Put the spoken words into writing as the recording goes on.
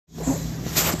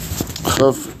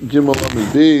Chaf Gimel Amid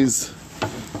Beis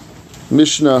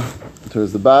Mishnah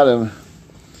towards the bottom.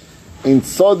 In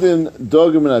Sodin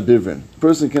Dogim and Abivrin. A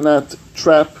person cannot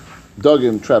trap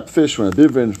Dogim, trap fish from a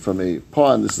Abivrin, from a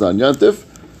pond. This is on Yantif.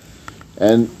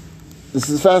 And this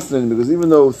is fascinating because even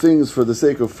though things for the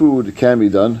sake of food can be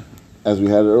done, as we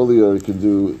had earlier, you can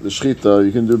do the shchita,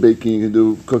 you can do baking, you can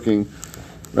do cooking.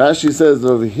 Rashi says that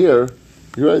over here,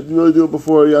 you really do it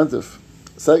before Yantif.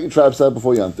 Set your traps out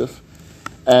before Yantif.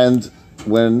 And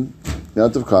when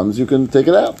Yantif comes, you can take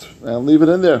it out and leave it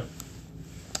in there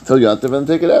till Yantif and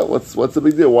take it out. What's the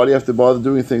big deal? Why do you have to bother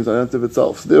doing things on Yantif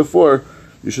itself? So therefore,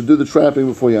 you should do the trapping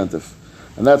before Yantif.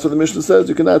 And that's what the Mishnah says.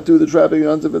 You cannot do the trapping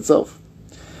on Yantif itself.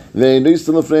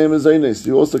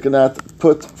 You also cannot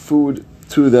put food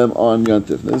to them on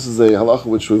Yantif. Now, this is a halacha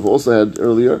which we've also had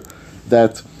earlier,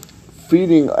 that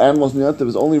feeding animals on Yantif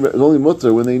is only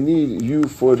mutter when they need you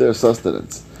for their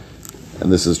sustenance.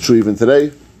 And this is true even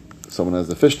today. Someone has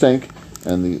a fish tank,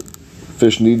 and the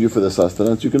fish need you for their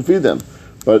sustenance, you can feed them.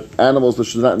 But animals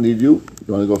which do not need you,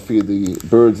 you want to go feed the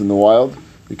birds in the wild,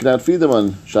 you cannot feed them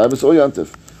on Shabbos or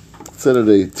Yantif. Considered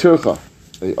a tircha,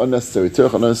 an unnecessary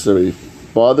tircha, unnecessary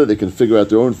bother. They can figure out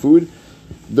their own food,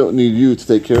 don't need you to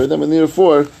take care of them, and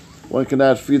therefore one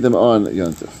cannot feed them on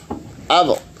Yantif.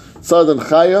 Aval, Sadan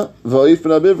Chaya, Va'if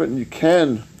ben Abivrin. You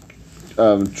can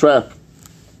trap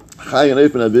Chaya and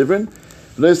Eif ben Abivrin.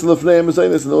 And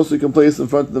also you can place in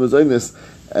front of the mezainis,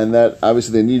 and that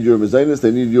obviously they need your mezainis, they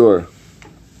need your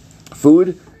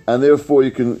food, and therefore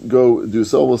you can go do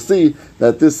so. We'll see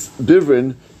that this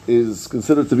bivrin is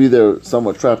considered to be there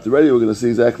somewhat trapped already. We're going to see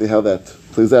exactly how that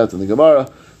plays out in the Gemara,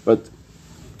 but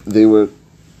they were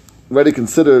already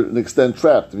considered an extent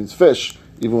trapped. It means fish,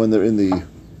 even when they're in the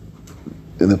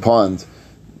pond,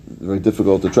 it's very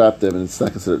difficult to trap them, and it's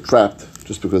not considered trapped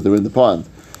just because they're in the pond.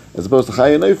 As opposed to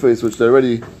Chaya Neifes, which they're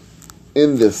already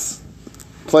in this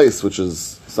place, which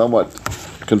is somewhat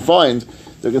confined,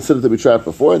 they're considered to be trapped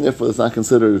before, and therefore it's not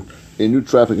considered a new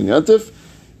trapping in Yantif.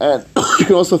 And you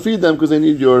can also feed them because they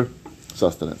need your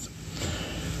sustenance.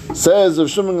 Says of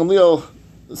Shimon Gamliel,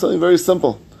 something very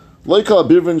simple. Loika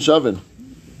bivrin shavin.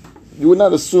 You would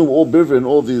not assume all bivrin,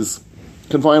 all these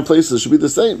confined places should be the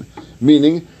same.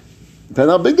 Meaning,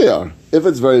 depending on how big they are. If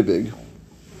it's very big,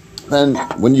 then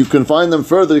when you confine them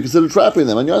further, you consider trapping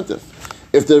them on Yantif.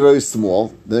 If they're very small,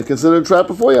 then they're considered trapped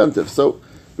before Yantif. So,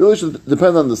 it really should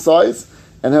depend on the size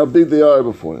and how big they are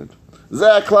before it.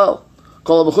 Za'aklal.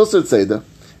 Kol b'chusar tzeda.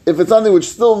 If it's something which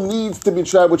still needs to be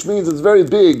trapped, which means it's very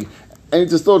big, and you need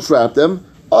to still trap them,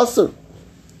 asr.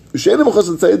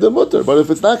 But if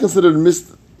it's not considered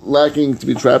lacking to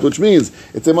be trapped, which means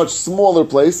it's a much smaller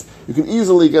place, you can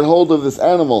easily get hold of this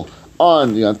animal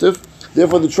on Yantif.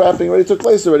 Therefore, the trapping already took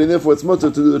place already, and therefore it's mutter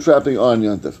to do the trapping on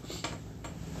Yantif.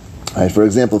 Right, for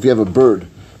example, if you have a bird,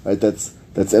 right, that's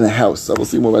in a house, we'll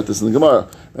see more about this in the Gemara.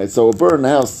 Right, so a bird in a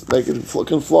house, they can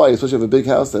fly, especially if you have a big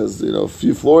house that has a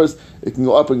few floors. It can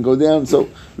go up and go down. So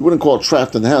you wouldn't call it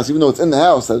trapped in the house, even though it's in the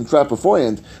house and trapped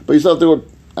beforehand. But you still have to go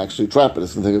actually trap it.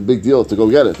 It's going to take a big deal to go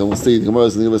get it. And we'll see the Gemara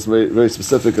is going to give us very, very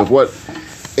specific of what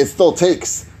it still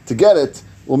takes to get it.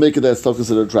 We'll make it that it's still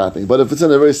considered trapping. But if it's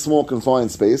in a very small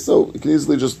confined space, so you can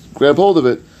easily just grab hold of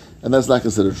it, and that's not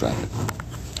considered trapping.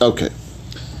 Okay.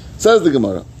 Says the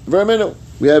Gemara, very minute,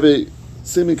 we have a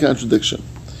seeming contradiction.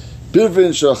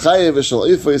 Bivrin shel chayev v'shel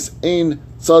ifos ein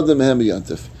tzadim mehem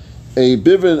b'yantif. A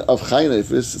bivrin of chayev and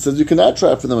ifos says you cannot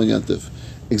trap for them on yantif.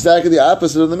 Exactly the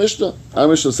opposite of the Mishnah. Our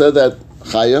Mishnah said that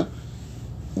chaya,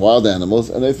 wild animals,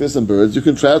 and ifos and birds, you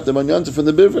can trap them on yantif in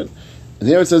the bivrin. And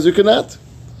here it says you cannot.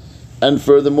 And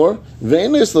furthermore, you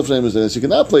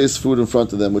cannot place food in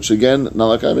front of them, which again, not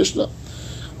like our Mishnah.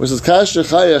 Which says kasha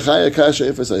chaya, chaya kasha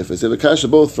ifos ifos. You have a kasha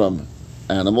both from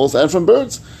animals and from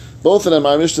birds. Both of them,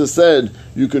 our Mishnah said,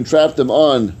 you can trap them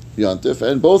on Yantif,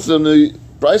 and both of them, the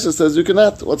Brisa says you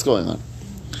cannot. What's going on?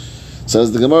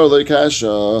 Says the Gemara, Lo Kasha,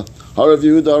 Harav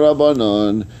Yehuda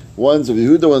Rabbanon. One's of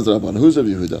Yehuda, one's of Rabbanon. Who's of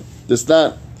Yehuda? This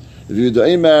not. If Yehuda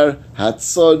Eimer,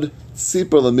 Hatzod,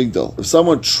 Tzipar Lamigdal. If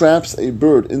someone traps a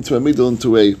bird into a migdal,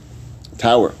 into a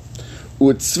tower,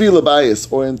 Utzvi Labayis,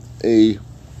 or a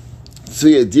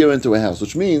deer into a house,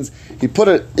 which means he put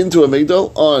it into a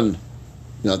migdal on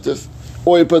Yantif,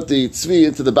 or you put the tzvi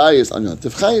into the bayis on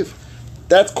Yantif Chayiv.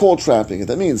 That's called trapping. And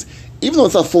that means, even though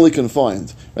it's not fully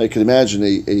confined, right? You can imagine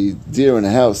a deer in a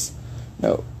house.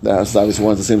 Now, the house is obviously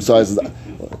one of the same size as...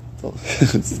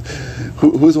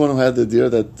 who's the one who had the deer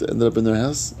that ended up in their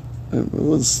house?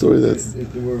 What's the story that's...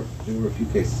 There were a few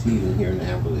cases even here in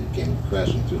Amberley that came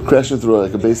crashing through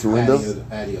like a basement window? The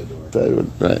patio door.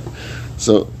 Right.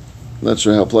 So, Not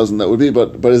sure how pleasant that would be,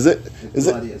 but is it? It's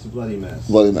a bloody mess.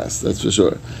 Bloody mess, that's for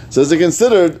sure. So is it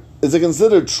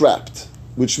considered trapped?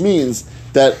 Which means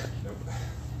that.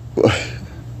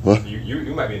 What?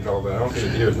 You might be in trouble, but I don't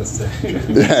think the beer is necessary.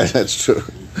 Yeah, that's true.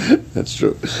 That's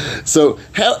true. So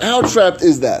how trapped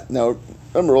is that? Now,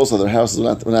 remember also their houses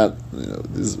are not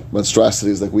these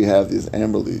monstrosities like we have, these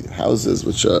Amberley houses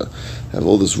which have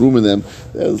all this room in them.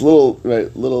 There's little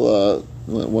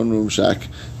one room shack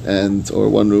or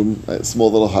one room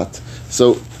small little hut.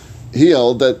 So he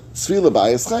held that tzvi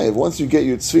l'bayis chayiv. Once you get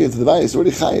your tzvi into the bayis, you're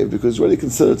already chayiv because you're already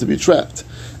considered to be trapped,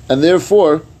 and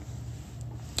therefore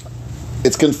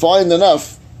it's confined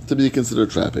enough to be considered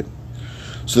trapping.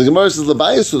 So the Gemara says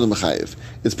l'bayis hu l'mechayiv.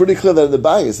 It's pretty clear that the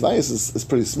bayis is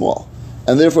pretty small,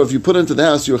 and therefore if you put it into the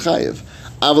house, you're chayiv.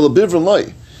 Aval bivrin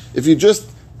loy. If you just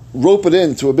rope it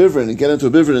into a bivrin and get into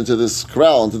a bivrin, into this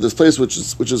corral, into this place which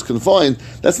is confined,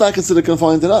 that's not considered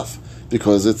confined enough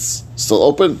because it's still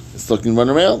open, it's still can run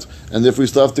around, and therefore you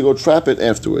still have to go trap it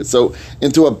afterwards. So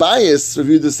into a bias, Rav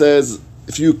Yehuda says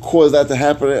if you cause that to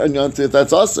happen on Yontif,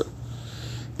 that's aser.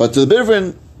 But to the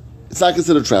bivrin, it's not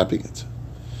considered trapping it.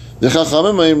 The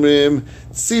Chachamim Meimrim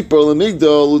tzipor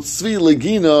lemigdol utzvi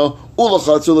legina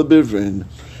ulachatzu lebivrin.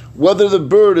 Whether the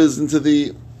bird is into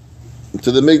the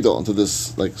migdal, into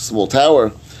this like small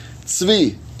tower,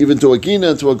 tzvi, even to a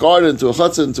gina, into a garden, to a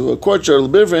chutzah, into a courtyard,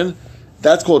 lebivrin,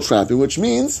 that's called trapping, which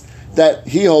means that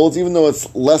he holds, even though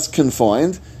it's less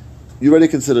confined, you already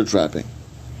consider trapping.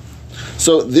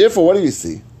 So therefore, what do you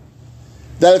see?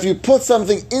 That if you put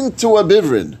something into a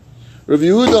bivrin, Rav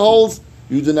Yehuda holds,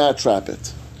 you do not trap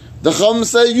it. The Chum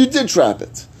say you did trap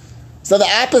it. So the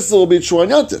opposite will be true on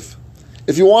Yontif.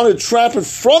 If you want to trap it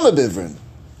from a bivrin,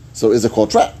 so is it called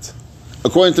trapped?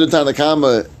 According to the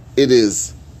Tanakama, it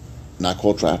is not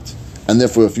called trapped. And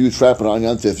therefore, if you trap it on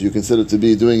Yontif, you consider it to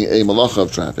be doing a malacha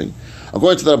of trapping.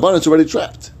 According to the Rabbanan, it's already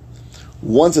trapped.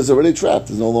 Once it's already trapped,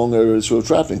 it's no longer a issue of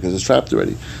trapping because it's trapped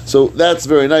already. So that's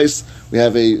very nice. We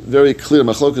have a very clear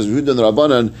machlokas. Yehuda and the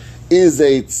Rabbanan is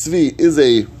a tzvi, is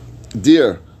a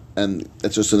deer, and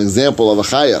it's just an example of a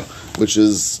chaya, which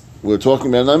is we're talking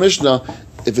about in our Mishnah.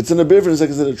 If it's in a bivrin, it's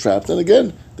considered trapped. And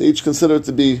again, they each consider it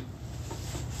to be,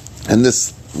 and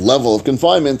this level of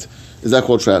confinement is that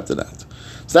called trapped or not.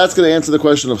 So that's going to answer the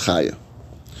question of chaya.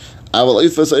 I will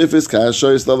ifis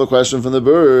kasha. You still have a question from the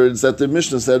birds that the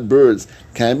Mishnah said birds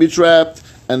can be trapped,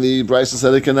 and the Brisa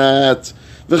said it cannot.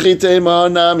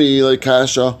 V'chitema nami like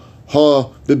kasha ha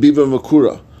bebiva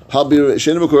makura. Ha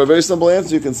sheni makura. Very simple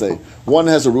answer. You can say one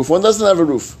has a roof, one doesn't have a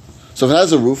roof. So if it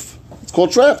has a roof, it's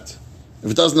called trapped.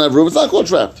 If it doesn't have a roof, it's not called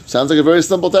trapped. Sounds like a very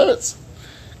simple teretz.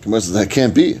 Gemara says that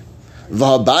can't be.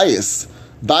 V'habayis,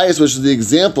 bias, which is the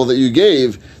example that you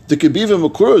gave, the kebiva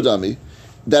makura dami.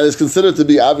 That is considered to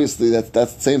be obviously that's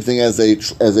the same thing as a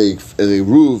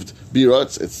roofed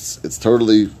birot. It's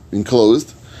totally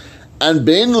enclosed. And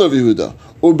bein Rav Yehuda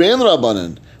or bein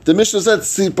Rabbanan, the Mishnah said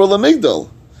tzipor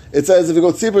lemigdal. It says if you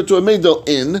go tzipor to a migdal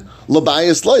in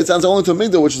labayis light, it sounds only to a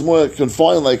migdal, which is more like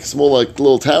confined, like small, like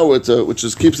little tower, which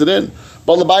just keeps it in.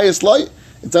 But labayis light,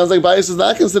 it sounds like bias is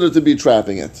not considered to be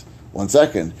trapping it. 1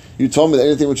 second. You told me that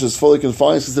anything which is fully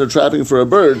confined is considered trapping for a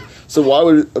bird, so why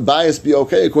would a bias be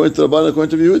okay according to the Rabbanan, according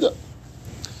to Yehuda?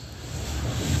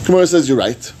 Gemara says, you're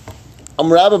right.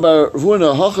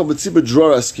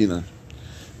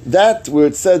 That, where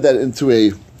it said that into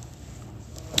a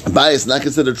bias not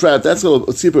considered trapped, that's called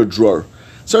a tzipor dror.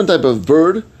 Certain type of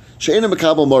bird, she'ena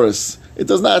mekabel moris. It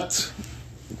does not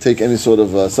take any sort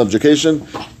of subjugation,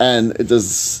 and it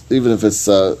does, even if it's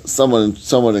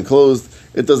somewhat enclosed,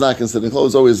 it does not consider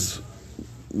enclosed, always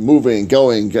moving,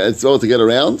 going, it's all to get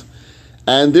around,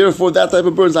 and therefore that type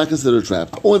of bird is not considered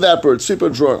trapped. Only that bird,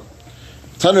 tzipor dror.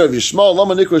 Tanur of Yishmael,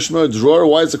 Lama Nikra Shmer dror.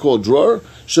 Why is it called dror?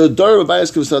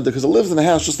 Because it lives in a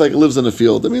house just like it lives in a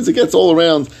field. That means it gets all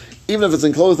around. Even if it's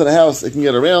enclosed in a house, it can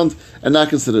get around and not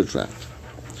considered trapped.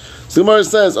 So Gemara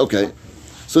says, okay,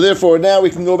 so therefore now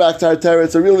we can go back to our teretz.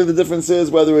 So really the difference is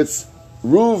whether it's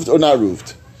roofed or not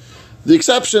roofed. The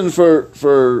exception for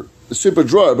super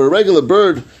dror, but a regular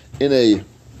bird in a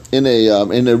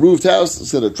roofed house is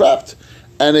considered trapped,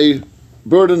 and a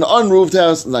bird in an unroofed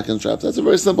house is not considered trapped. That's a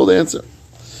very simple answer.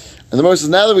 And the Gemara says,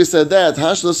 now that we said that,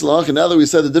 and now that we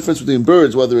said the difference between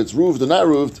birds, whether it's roofed or not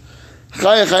roofed,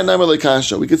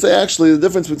 we could say actually the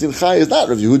difference between chay is not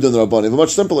Rav Yehuda and the Rabbanan. We have a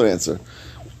much simpler answer.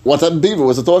 What type of beaver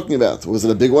was it talking about? Was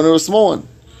it a big one or a small one?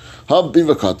 Ha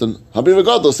beaver cotton, ha beaver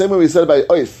gadol. Same way we said by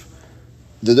oif.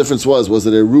 The difference was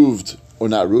it a roofed or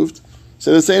not roofed?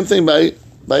 Say the same thing by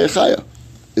a chaya.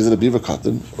 Is it a beaver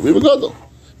cotton or beaver gadol?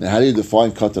 Now, how do you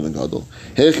define cotton and gadol?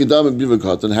 Hechidam and beaver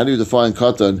cotton. How do you define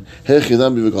cotton?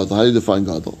 Hechidam beaver gadol. How do you define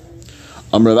gadol?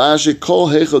 Amravashi kol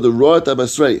hecha the roat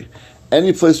abasrei.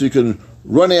 Any place where you can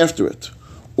run after it.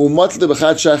 Umatli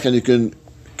b'chad shach, and you can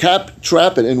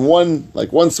trap it in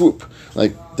one swoop.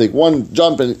 Like take one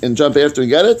jump and jump after and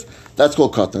get it. That's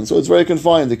called katan. So it's very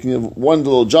confined. You can have one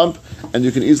little jump and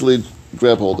you can easily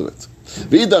grab hold of it.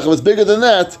 V'idach, if it's bigger than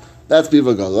that, that's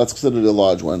biva gadol. That's considered a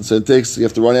large one. So you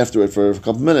have to run after it for a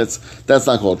couple of minutes. That's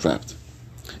not called trapped.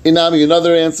 Inami,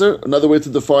 another answer, another way to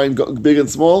define big and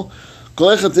small.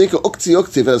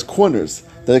 If it has corners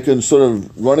that it can sort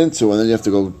of run into, and then you have to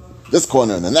go this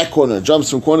corner and then that corner, it jumps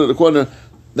from corner to corner,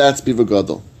 that's biva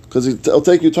gadol. Because it'll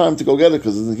take you time to go get it,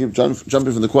 because it's going to keep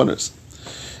jumping from the corners.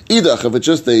 Idach, if it's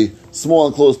just a small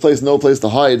enclosed place, no place to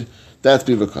hide, that's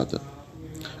biva katan.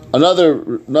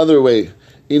 Another way,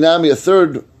 inami, a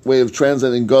third way of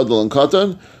translating gadol and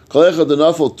katan, if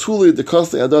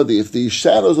the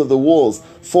shadows of the walls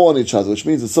fall on each other, which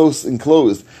means it's so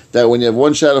enclosed that when you have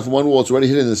one shadow from one wall, it's already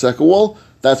hitting the second wall,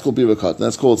 that's called biva katan.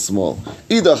 That's called small.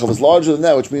 Idach, if it's larger than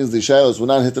that, which means the shadows will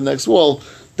not hit the next wall,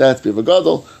 that's biva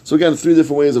gadol. So again, three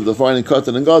different ways of defining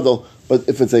katan and gadol. But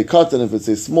if it's a katan, if it's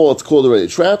a small, it's called already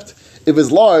trapped. If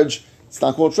it's large, it's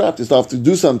not called trapped. You still have to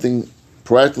do something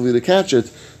proactively to catch it.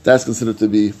 That's considered to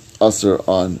be asur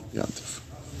on yantif.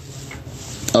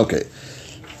 Okay.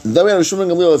 Then we have Shimon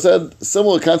Gamliel that said,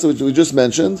 similar concept which we just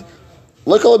mentioned,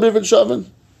 like all bivrin shavin.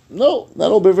 No,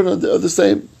 not all bivrin are the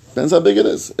same. Depends how big it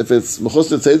is. If it's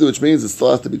mechus tzeidu, which means it still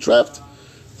has to be trapped,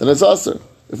 then it's asur.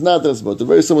 If not, then it's mutter.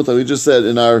 Very similar to what we just said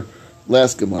in our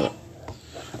last Gemara.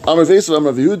 Amar Vesav,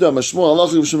 Amar Yehuda, Mashmuel,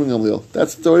 Halacha Shimon Gamliel.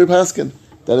 That's the way paskin.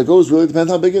 That it goes really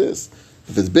depends how big it is.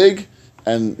 If it's big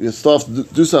and you still have to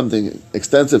do something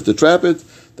extensive to trap it,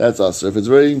 that's asur. If it's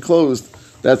very enclosed,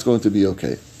 that's going to be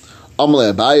okay.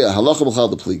 Amalei Abaya, Halacha B'chal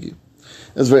the Pligi.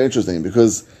 That's very interesting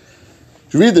because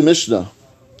if you read the Mishnah,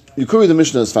 you could read the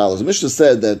Mishnah as follows. The Mishnah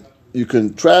said that you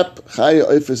can trap Chaya,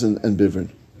 Oifis, and Bivrin.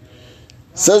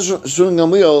 Says Shimon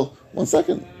Gamliel, 1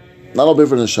 second, not all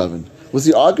bivrin is shavin. Was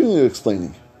he arguing or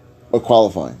explaining? Or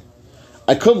qualifying?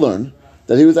 I could learn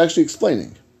that he was actually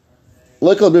explaining.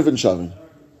 Like all bivrin shavin.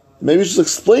 Maybe he's just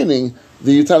explaining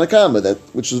the Tanakama,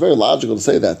 which is very logical to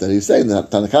say that he's saying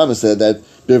that Tanakama said that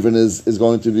bivrin is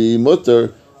going to be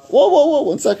mutter. Whoa,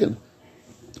 1 second.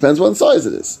 Depends what size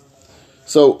it is.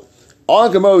 So, our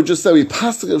Gemara just said we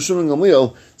pasuk of Shimon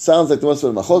Gamliel sounds like there must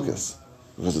have been machlokas.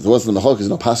 Because if there wasn't a machlok, there's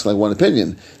no pasuk like one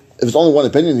opinion. If there's only one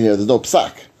opinion here, there's no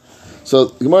psak. So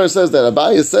the Gemara says that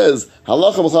Abaya says,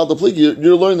 Halacha b'chal t'pligi,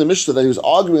 you're learning the Mishnah that he was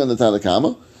arguing on the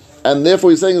Tanakama, and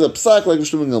therefore he's saying it's a psak like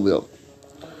Shimon Gamliel.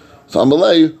 So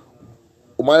Amalei,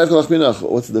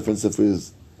 what's the difference if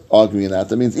he's arguing that?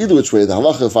 That means either which way, the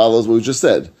Halacha follows what we just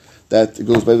said, that it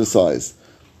goes by the size.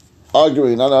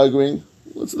 Arguing, not arguing,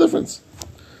 what's the difference?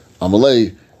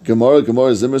 Amalei, Gemara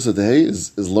Zimmer Sadeh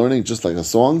is learning just like a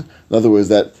song. In other words,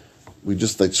 that we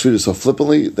just like treat it so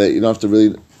flippantly that you don't have to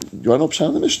really. You are no pshat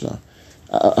in the Mishnah.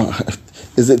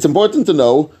 It's important to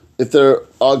know if they're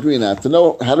arguing that, to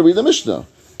know how to read the Mishnah.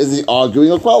 Is he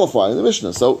arguing or qualifying the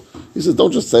Mishnah? So he says,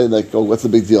 don't just say like, oh, what's the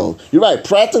big deal? You're right.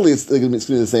 Practically, it's going to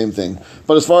be the same thing.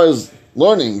 But as far as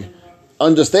learning,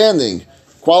 understanding,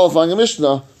 qualifying a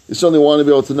Mishnah, you certainly want to be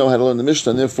able to know how to learn the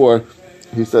Mishnah, and therefore.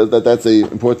 He says that that's an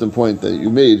important point that you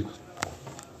made,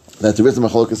 that there is a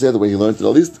machlokas here, the way he learned it at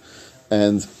least,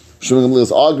 and Shimon Gamliel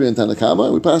is arguing Tanakama,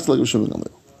 and we pass it like Shimon Gamliel.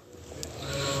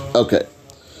 Okay.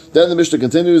 Then the Mishnah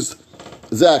continues,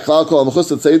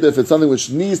 if it's something which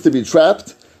needs to be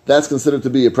trapped, that's considered to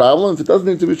be a problem. If it doesn't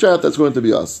need to be trapped, that's going to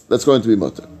be us. That's going to be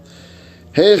mutter.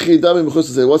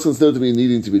 What's considered to be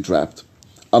needing to be trapped?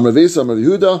 Amar Vesav, Amar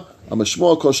Yehuda, Amar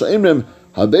Shmuel, Kol Sha'imrim,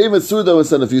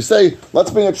 instead, if you say,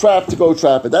 let's bring a trap to go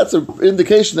trap it, that's an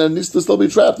indication that it needs to still be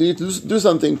trapped. You need to do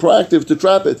something proactive to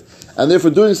trap it, and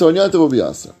therefore doing so in Yantav will be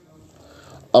asur.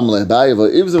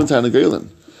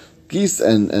 Geese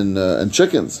and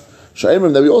chickens.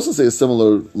 Sha'imrim, that we also say a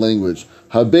similar language.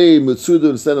 Habei mitzuda,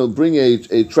 instead of bring a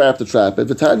trap to trap it.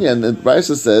 V'tanya, and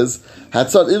Raisa says,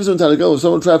 Hatzat ivzum tanagel, if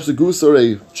someone traps a goose or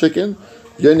a chicken,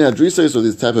 Yenya hadrisais, or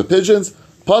these type of pigeons,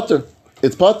 pater.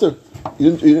 It's pater.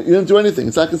 You didn't do anything.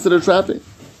 It's not considered trapping.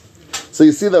 So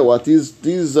you see that what?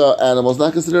 These animals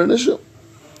not considered an issue.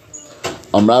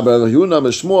 You know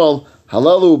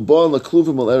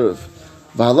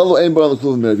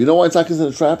why it's not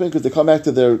considered trapping? Because they come back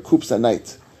to their coops at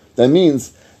night. That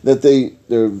means that they're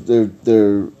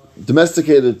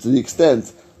domesticated to the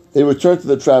extent they return to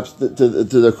their traps to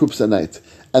their coops at night.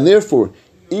 And therefore,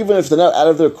 even if they're not out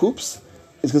of their coops,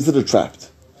 it's considered trapped.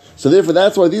 So therefore,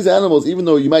 that's why these animals, even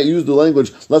though you might use the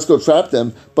language, let's go trap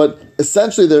them, but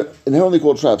essentially they're inherently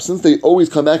called traps. Since they always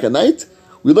come back at night,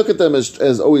 we look at them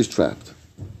as always trapped.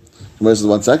 Gemara says,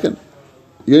 1 second.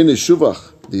 Yene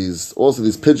shuvach, these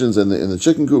pigeons in the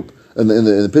chicken coop, in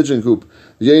the pigeon coop.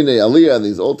 Yene aliyah,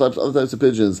 these other types of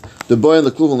pigeons. The boy and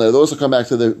the kluvim, they also come back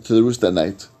to the roost at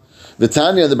night.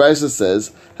 Vitanya, the Brisa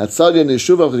says, Hatzad yene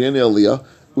shuvach yene aliyah,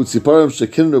 utziparim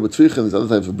shekinru betvichen, these other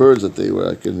types of birds that they were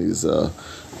like in these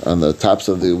on the tops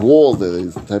of the wall,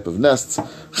 these type of nests.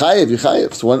 Chayev,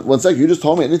 yichayev. So one second, you just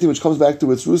told me anything which comes back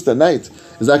to its roost at night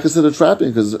is not considered trapping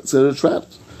because it's considered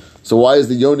trapped. So why is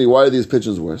the yoni? Why are these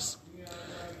pigeons worse?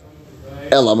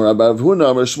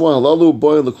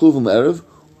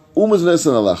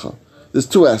 There's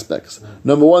two aspects.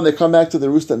 Number one, they come back to the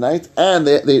roost at night and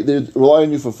they rely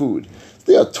on you for food.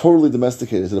 They are totally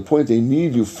domesticated to the point they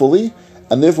need you fully,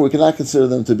 and therefore we cannot consider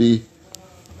them to be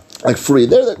like free.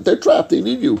 They're trapped. They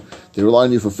need you. They rely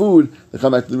on you for food. They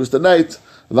come back to the roost at night.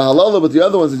 But the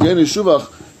other ones, the Yeni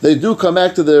Shuvach, they do come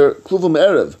back to their kluvim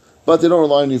erev, but they don't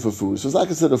rely on you for food. So it's not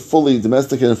considered fully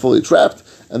domesticated and fully trapped,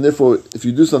 and therefore, if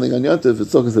you do something on Yantif, it's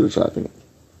still considered trapping it.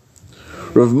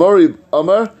 Rav Mori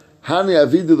Amar, Hani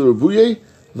Avidu l'Rubuye,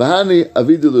 V'Hani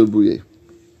Avidu l'Rubuye.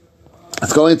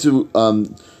 It's going to,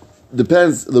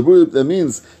 depends, that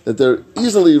means that they're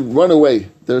easily run away.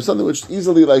 There's something which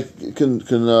easily can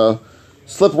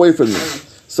slip away from you.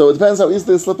 So it depends how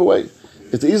easily they slip away.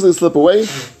 If they easily slip away,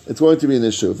 it's going to be an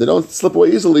issue. If they don't slip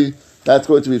away easily, that's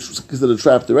going to be considered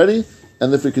trapped already,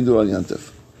 and if we can do it on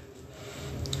Yantif.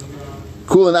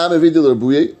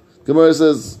 Gemara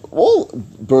says, all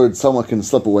birds somewhat can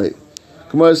slip away.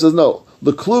 Gemara says, no.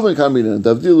 The kluvin kamina,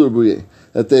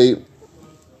 that they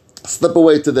slip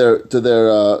away to their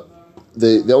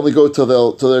they only go to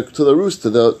their roost, to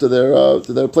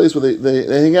their place where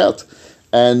they hang out.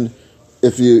 And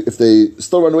if they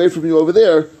still run away from you over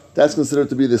there, that's considered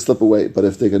to be the slip away. But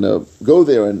if they're going to go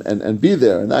there and be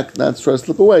there and not try to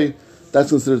slip away, that's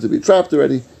considered to be trapped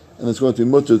already, and it's going to be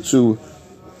mutter to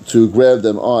grab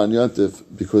them on Yantif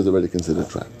because they're already considered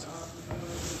trapped.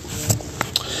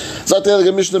 A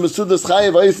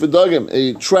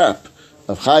trap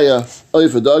of Chaya,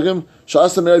 Oif Adagim,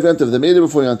 Shasam Erev Yantif, they made it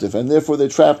before Yantif, and therefore they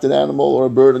trapped an animal or a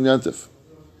bird on Yantif.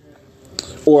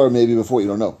 Or maybe before, you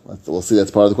don't know. We'll see,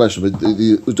 that's part of the question. But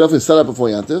it was definitely set up before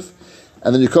Yantif,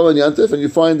 and then you come on Yantif and you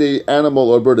find the animal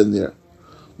or bird in there.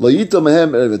 You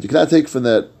cannot take from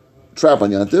that trap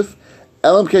on Yantif.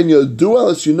 Elam can you do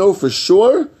unless you know for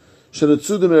sure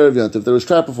that there was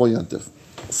trap before Yantif.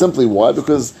 Simply why?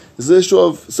 Because it's the issue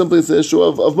of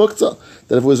muktzah.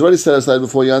 That if it was already set aside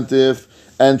before Yantif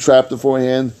and trapped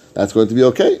beforehand, that's going to be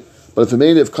okay. But if it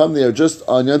may have come there just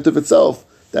on Yantif itself,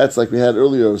 that's like we had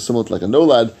earlier, similar to like a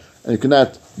nolad, and you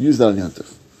cannot use that on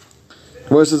Yantif.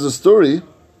 Whereas there's a story,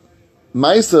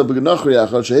 Maisa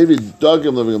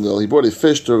he brought a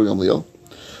fish to Rabbi Gamliel.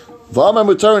 V'amar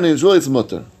mutar, and it's really it's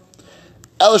mutar.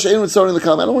 Elish ein mutar in the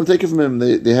Kalm. I don't want to take it from him.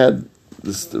 They had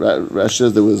this Rashi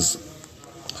says there was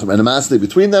some animosity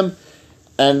between them,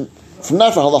 and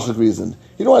not for halachic reason.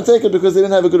 He don't want to take it because they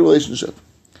didn't have a good relationship.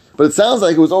 But it sounds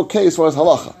like it was okay as far as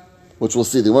halacha, which we'll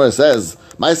see. The Gemara says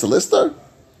Maisa lister.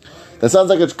 That sounds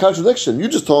like a contradiction. You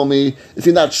just told me if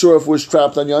you're not sure if we're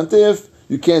trapped on Yantif,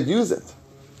 you can't use it.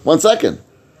 1 second.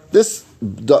 This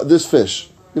fish,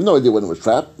 you have no idea when it was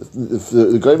trapped. If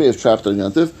the guy may have trapped on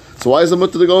Yantif, so why is the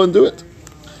mutter to go and do it?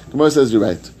 Gemara says you're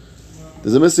right.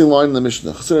 There's a missing line in the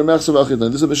Mishnah. This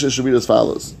Mishnah should read as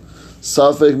follows: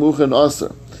 Safek muchen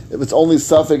aser. If it's only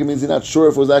safek, it means you're not sure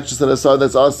if it was actually set aside.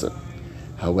 That's aser.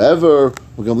 However,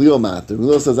 Gamliel matter.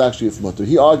 Gamliel says actually it's mutter.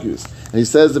 He argues and he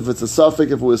says if it's a safek,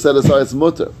 if it was set aside, it's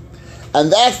mutter.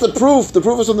 And that's the proof. The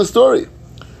proof is from the story.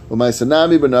 He said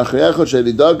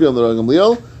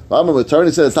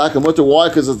it's not mutter. Why?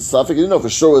 Because it's a safek. You didn't know for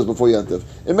sure it was before Yantif.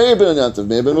 It may have been on Yantif,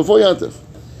 may have been before Yantif.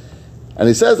 And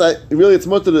he says really it's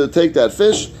mutter to take that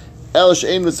fish. Elish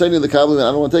ein mitzayni the kabbalah.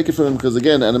 I don't want to take it from him because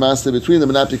again animosity between them,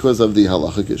 and not because of the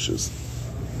halachic issues.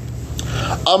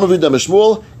 Amar v'dam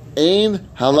Shmuel ein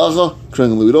halacha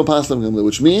kringli. We don't pass them kringli,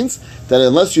 which means that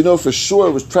unless you know for sure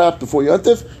it was trapped before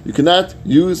Yantif, you cannot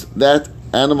use that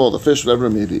animal, the fish, whatever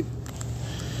it may be.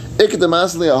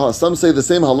 Some say the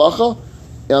same halacha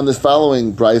on this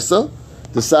following brisa.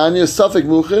 The sanya safek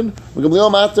muchin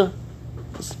v'gamliel matter.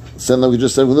 Same like we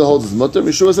just said, Gamliel holds his mutter,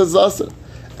 Yeshua says zaser.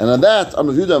 And on that,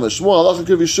 Amar v'dam Shmuel halacha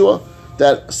kiv Yeshua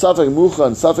that safek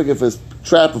muchin, safek if it's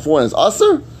trapped before and it's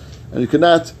aser, and you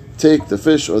cannot take the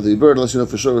fish or the bird unless you know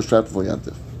for sure it was trapped before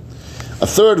Yantif. A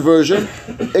third version,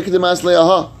 ikdemas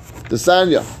le'aha, the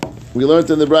sanya. We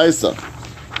learned in the brisa.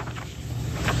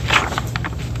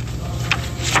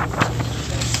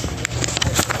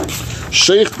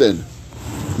 Sheichten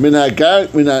min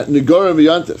nigorim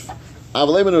v'yantif.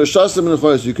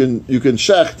 You can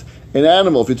shecht an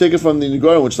animal, if you take it from the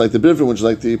Nigorim, which is like the Bivrim, which is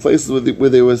like the places where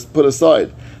they was put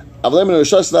aside, from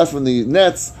the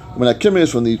nets,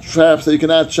 from the traps, that you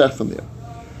cannot check from there.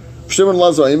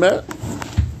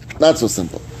 Not so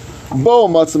simple.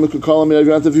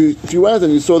 If you went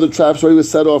and you saw the traps already were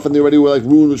set off and they already were like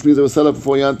ruined, which means they were set up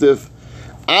before Yantif,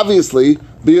 obviously,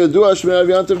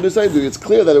 it's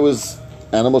clear that it was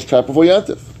animals trapped before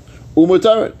Yantif.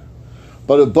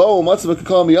 But a bow,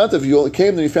 if you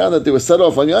came and you found that they were set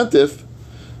off on Yantif,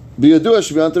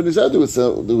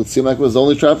 it would seem like it was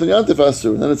only trapped in Yantif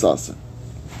Asur, and then it's Asur.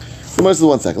 So,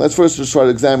 1 second. Let's first just try to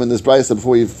examine this brayso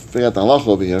before we figure out the halacha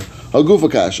over here. Hagufa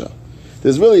kasha.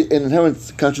 There's really an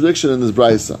inherent contradiction in this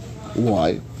brayso.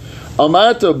 Why?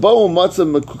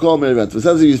 It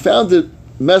says if you found it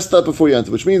messed up before Yantif,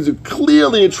 which means you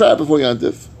clearly a trap before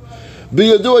Yantif.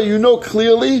 You know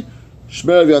clearly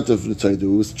Shmer of Yantif, it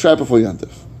was trapped before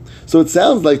Yantif. So it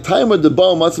sounds like time of the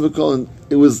Baal Matzah,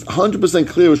 it was 100%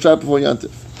 clear it was trapped before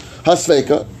Yantif.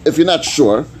 Hasfeika, if you're not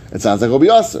sure, it sounds like it'll be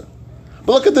Aser.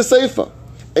 But look at the Seifa.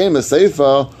 Aim a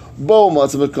Seifa, Baal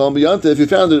Matzah Yantif, if you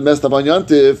found it messed up on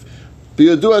Yantif,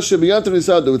 it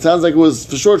sounds like it was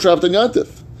for sure trapped on Yantif.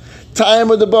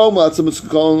 Time of the Baal Matzah,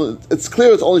 it's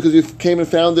clear it's only because you came and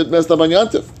found it messed up on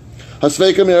Yantif.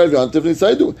 Hasfeika Me'er of Yantif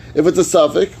Nisaidu. If it's a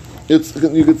suffix, you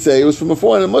could say it was from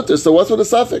before and a mutter. So what's with a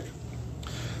suffix?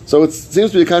 So it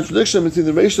seems to be a contradiction between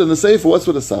the Reisha and the Seifa. What's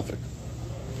with a suffix?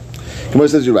 Gemara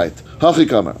says you're right. Hachi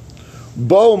kamar.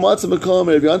 Bo matzah mekol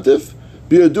me'er yantif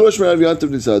b'yadu shmer yantif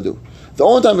nisadu. The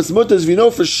only time it's mutter is if you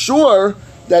know for sure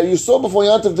that you saw before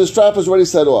yantif this trap was already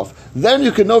set off. Then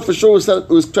you can know for sure it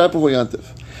was trapped before yantif.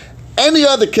 Any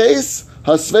other case,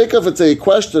 hasveika, if it's a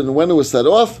question when it was set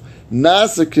off,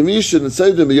 Nasa commission and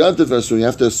say to Yantif Asur. You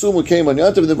have to assume it came on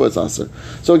Yantif and therefore it's Asur.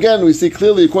 So again, we see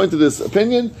clearly according to this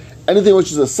opinion, anything which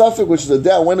is a suffix, which is a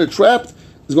doubt when it's trapped,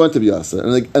 is going to be Asur.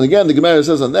 And again, the Gemara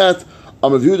says on that,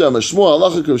 Am Rav Yehuda, Am Shmuel,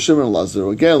 Halacha Rav Shimon Lazar.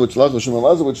 Again, which Halacha Rav Shimon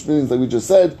Lazar, which means like we just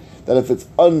said, that if it's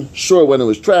unsure when it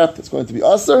was trapped, it's going to be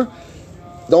Asur.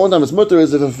 The only time it's mutter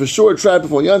is if it's for sure trapped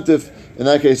before Yantif. In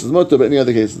that case, it's mutter, but any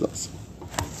other case, it's Asur.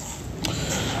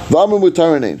 V'amru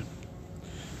Mutaranein.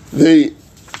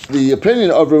 The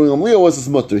opinion of Rabbi Gamliel was this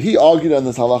mutter. He argued on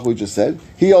this halach we just said.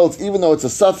 He holds even though it's a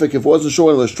suffix, if it wasn't sure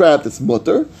when it was trapped, it's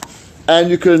mutter, and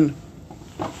you can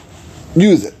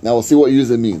use it. Now we'll see what use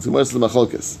it means. What can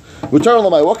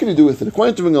you do with it?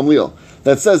 According to Rabbi Gamliel,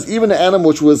 that says even an animal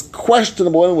which was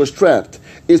questionable when it was trapped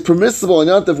is permissible in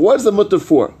Yantif. What is the mutter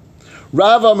for?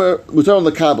 Rav Amar mutar on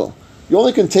the kabel. You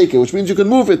only can take it, which means you can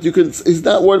move it. He's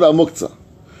not worried about muktzah.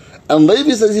 And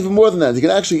Levi says even more than that. You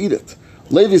can actually eat it.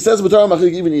 Levi says, "Mutar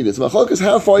machlik even eat it." So machlok is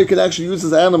how far you can actually use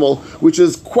this animal, which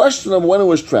is questionable when it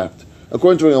was trapped.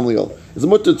 According to Rabbi Gamliel, is it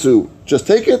mutter to just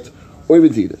take it or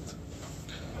even to eat it?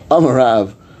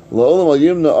 Amarav, la'olam al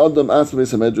yimna adam asma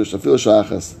beis hamedrash afil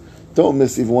shachas. Don't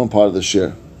miss even one part of the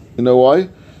share. You know why?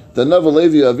 The Nava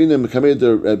Levi Avina Mekamed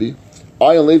Rebbe.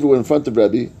 I and Levi were in front of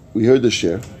Rebbe. We heard the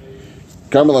share.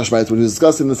 Karmel Hashmait when he was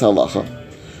discussing this halacha.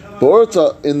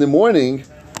 Ba'orta in the morning,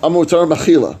 Amutar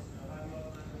Machila.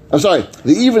 I'm sorry,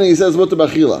 the evening he says mutar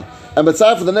b'achila, and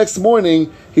Batzah for the next morning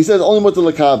he says only mutar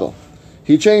l'kabel.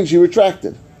 He changed, he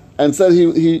retracted, and said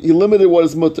he limited what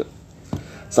is mutar.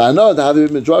 So I know that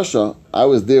midrasha. I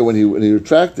was there when he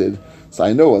retracted, so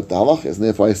I know what the halach is, and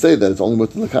therefore I say that it's only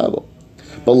mutar l'kabel.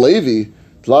 But Levi,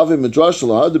 Tlavi midrasha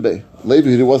lahadebe.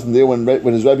 Levi, who wasn't there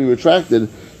when his Rebbe retracted,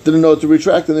 didn't know to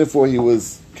retract, and therefore he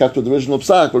was kept with the original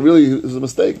psak. But really, it was a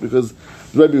mistake because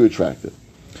the Rebbe retracted.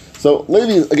 So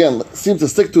Levi again seems to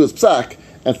stick to his psak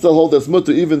and still hold this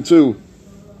mutter even to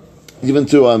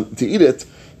eat it.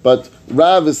 But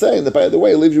Rav is saying that by the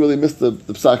way, Levi really missed the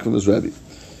psak from his Rebbe.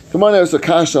 Come on, there's a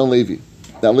kasha on Levi.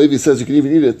 Now Levi says you can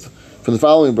even eat it from the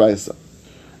following brayso.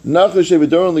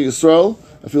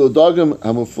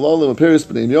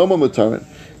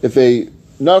 If a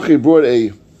Nachi brought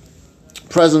a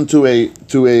present to a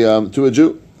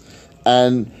Jew,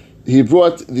 and he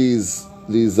brought these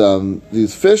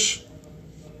fish,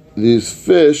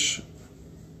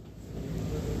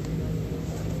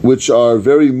 which are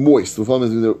very moist.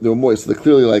 They're moist. They're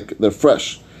clearly they're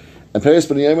fresh. And Peres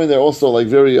ben Yemen, they're also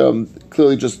very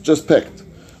clearly just picked.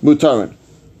 Mutarin.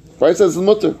 Right? It says it's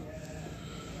mutter.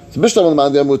 So Mishnah on the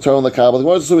Mandia mutar on the Kabbal. The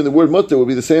Gemara is assuming the word mutter would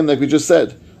be the same like we just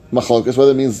said. Machlokas,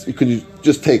 whether it means can you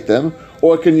just take them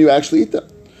or can you actually eat them?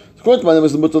 According to my name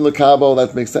is the mutar on the Kabbal,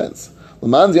 that makes sense. The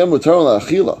Mandia mutar on the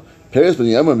Achila. Peres ben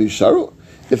Yemen misharu.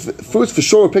 If fruits for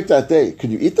sure were picked that day,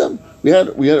 could you eat them? We had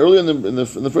earlier in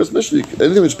the first Mishnah,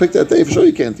 anything which picked that day, for sure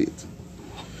you can't eat.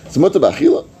 It's mutar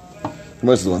b'achila. Come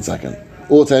on, 1 second.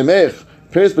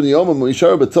 Peres ben Yemen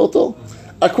misharu b'tiltal.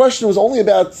 Our question was only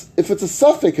about if it's a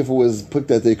suffix, if it was picked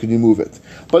that day, could you move it?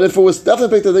 But if it was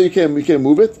definitely picked that day, you can't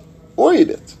move it or eat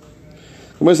it.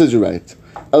 Gemara says you're right.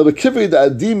 We're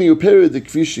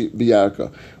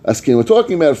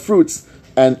talking about fruits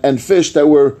and fish that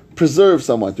were preserved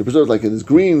somewhat. They're preserved like in these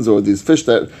greens or these fish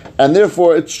and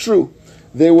therefore it's true.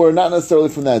 They were not necessarily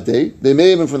from that day. They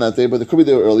may have been from that day, but it could be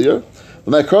they were earlier.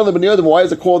 Why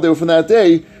is it called they were from that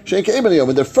day?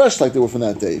 When they're fresh like they were from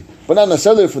that day, but not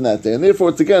necessarily from that day. And therefore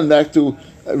it's again back to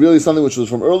really something which was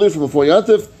from earlier, from before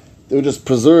Yantif. They were just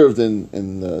preserved in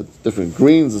different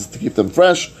greens to keep them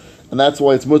fresh. And that's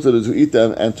why it's mutter to eat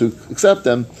them and to accept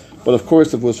them. But of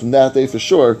course, if it was from that day for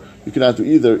sure, you cannot do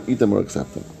either eat them or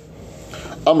accept them.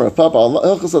 Amar Papa,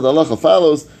 Allah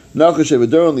follows,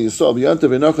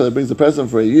 that brings the present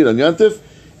for a Yid on Yantif.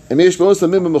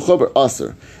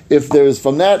 If there's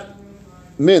from that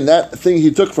min, that thing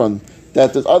he took from,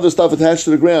 that there's other stuff attached to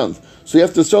the ground, so you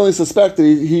have to certainly suspect that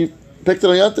he picked it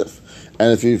on Yantif.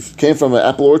 And if he came from an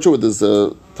apple orchard with his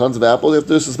tons of apples, you have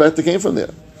to suspect it came from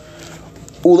there.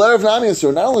 Not only is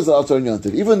it also on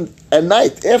Yantif, even at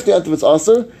night, after Yantif it's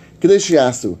also, Kadesh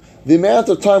Yasu. The amount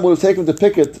of time would have taken to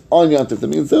pick it on Yantif, that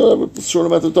means a short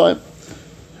amount of time.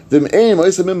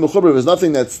 There's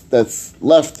nothing that's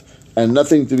left and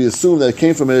nothing to be assumed that it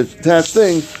came from an attached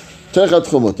thing. If it came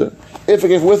from within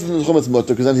the tchum, it's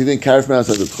mutter, because then he didn't carry it from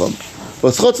outside the tchum.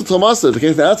 But if it came from outside the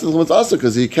tchum, it's also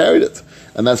because he carried it.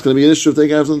 And that's going to be an issue if they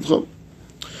can't have the tchum.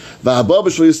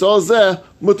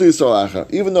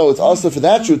 Even though it's also for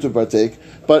that Jew to partake,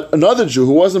 but another Jew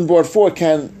who wasn't brought for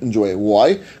can enjoy it.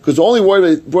 Why? Because the only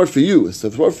worry that brought for you. So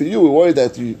if it's brought for you, we're worried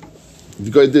that if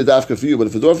you go did dafka for you, but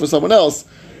if it's brought for someone else,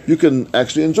 you can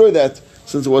actually enjoy that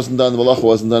since it wasn't done, the malacha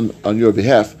wasn't done on your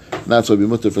behalf. And that's why we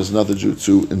mutter for another Jew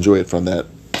to enjoy it from that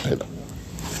item.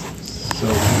 So,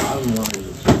 bottom line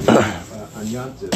is, on Yom Tov,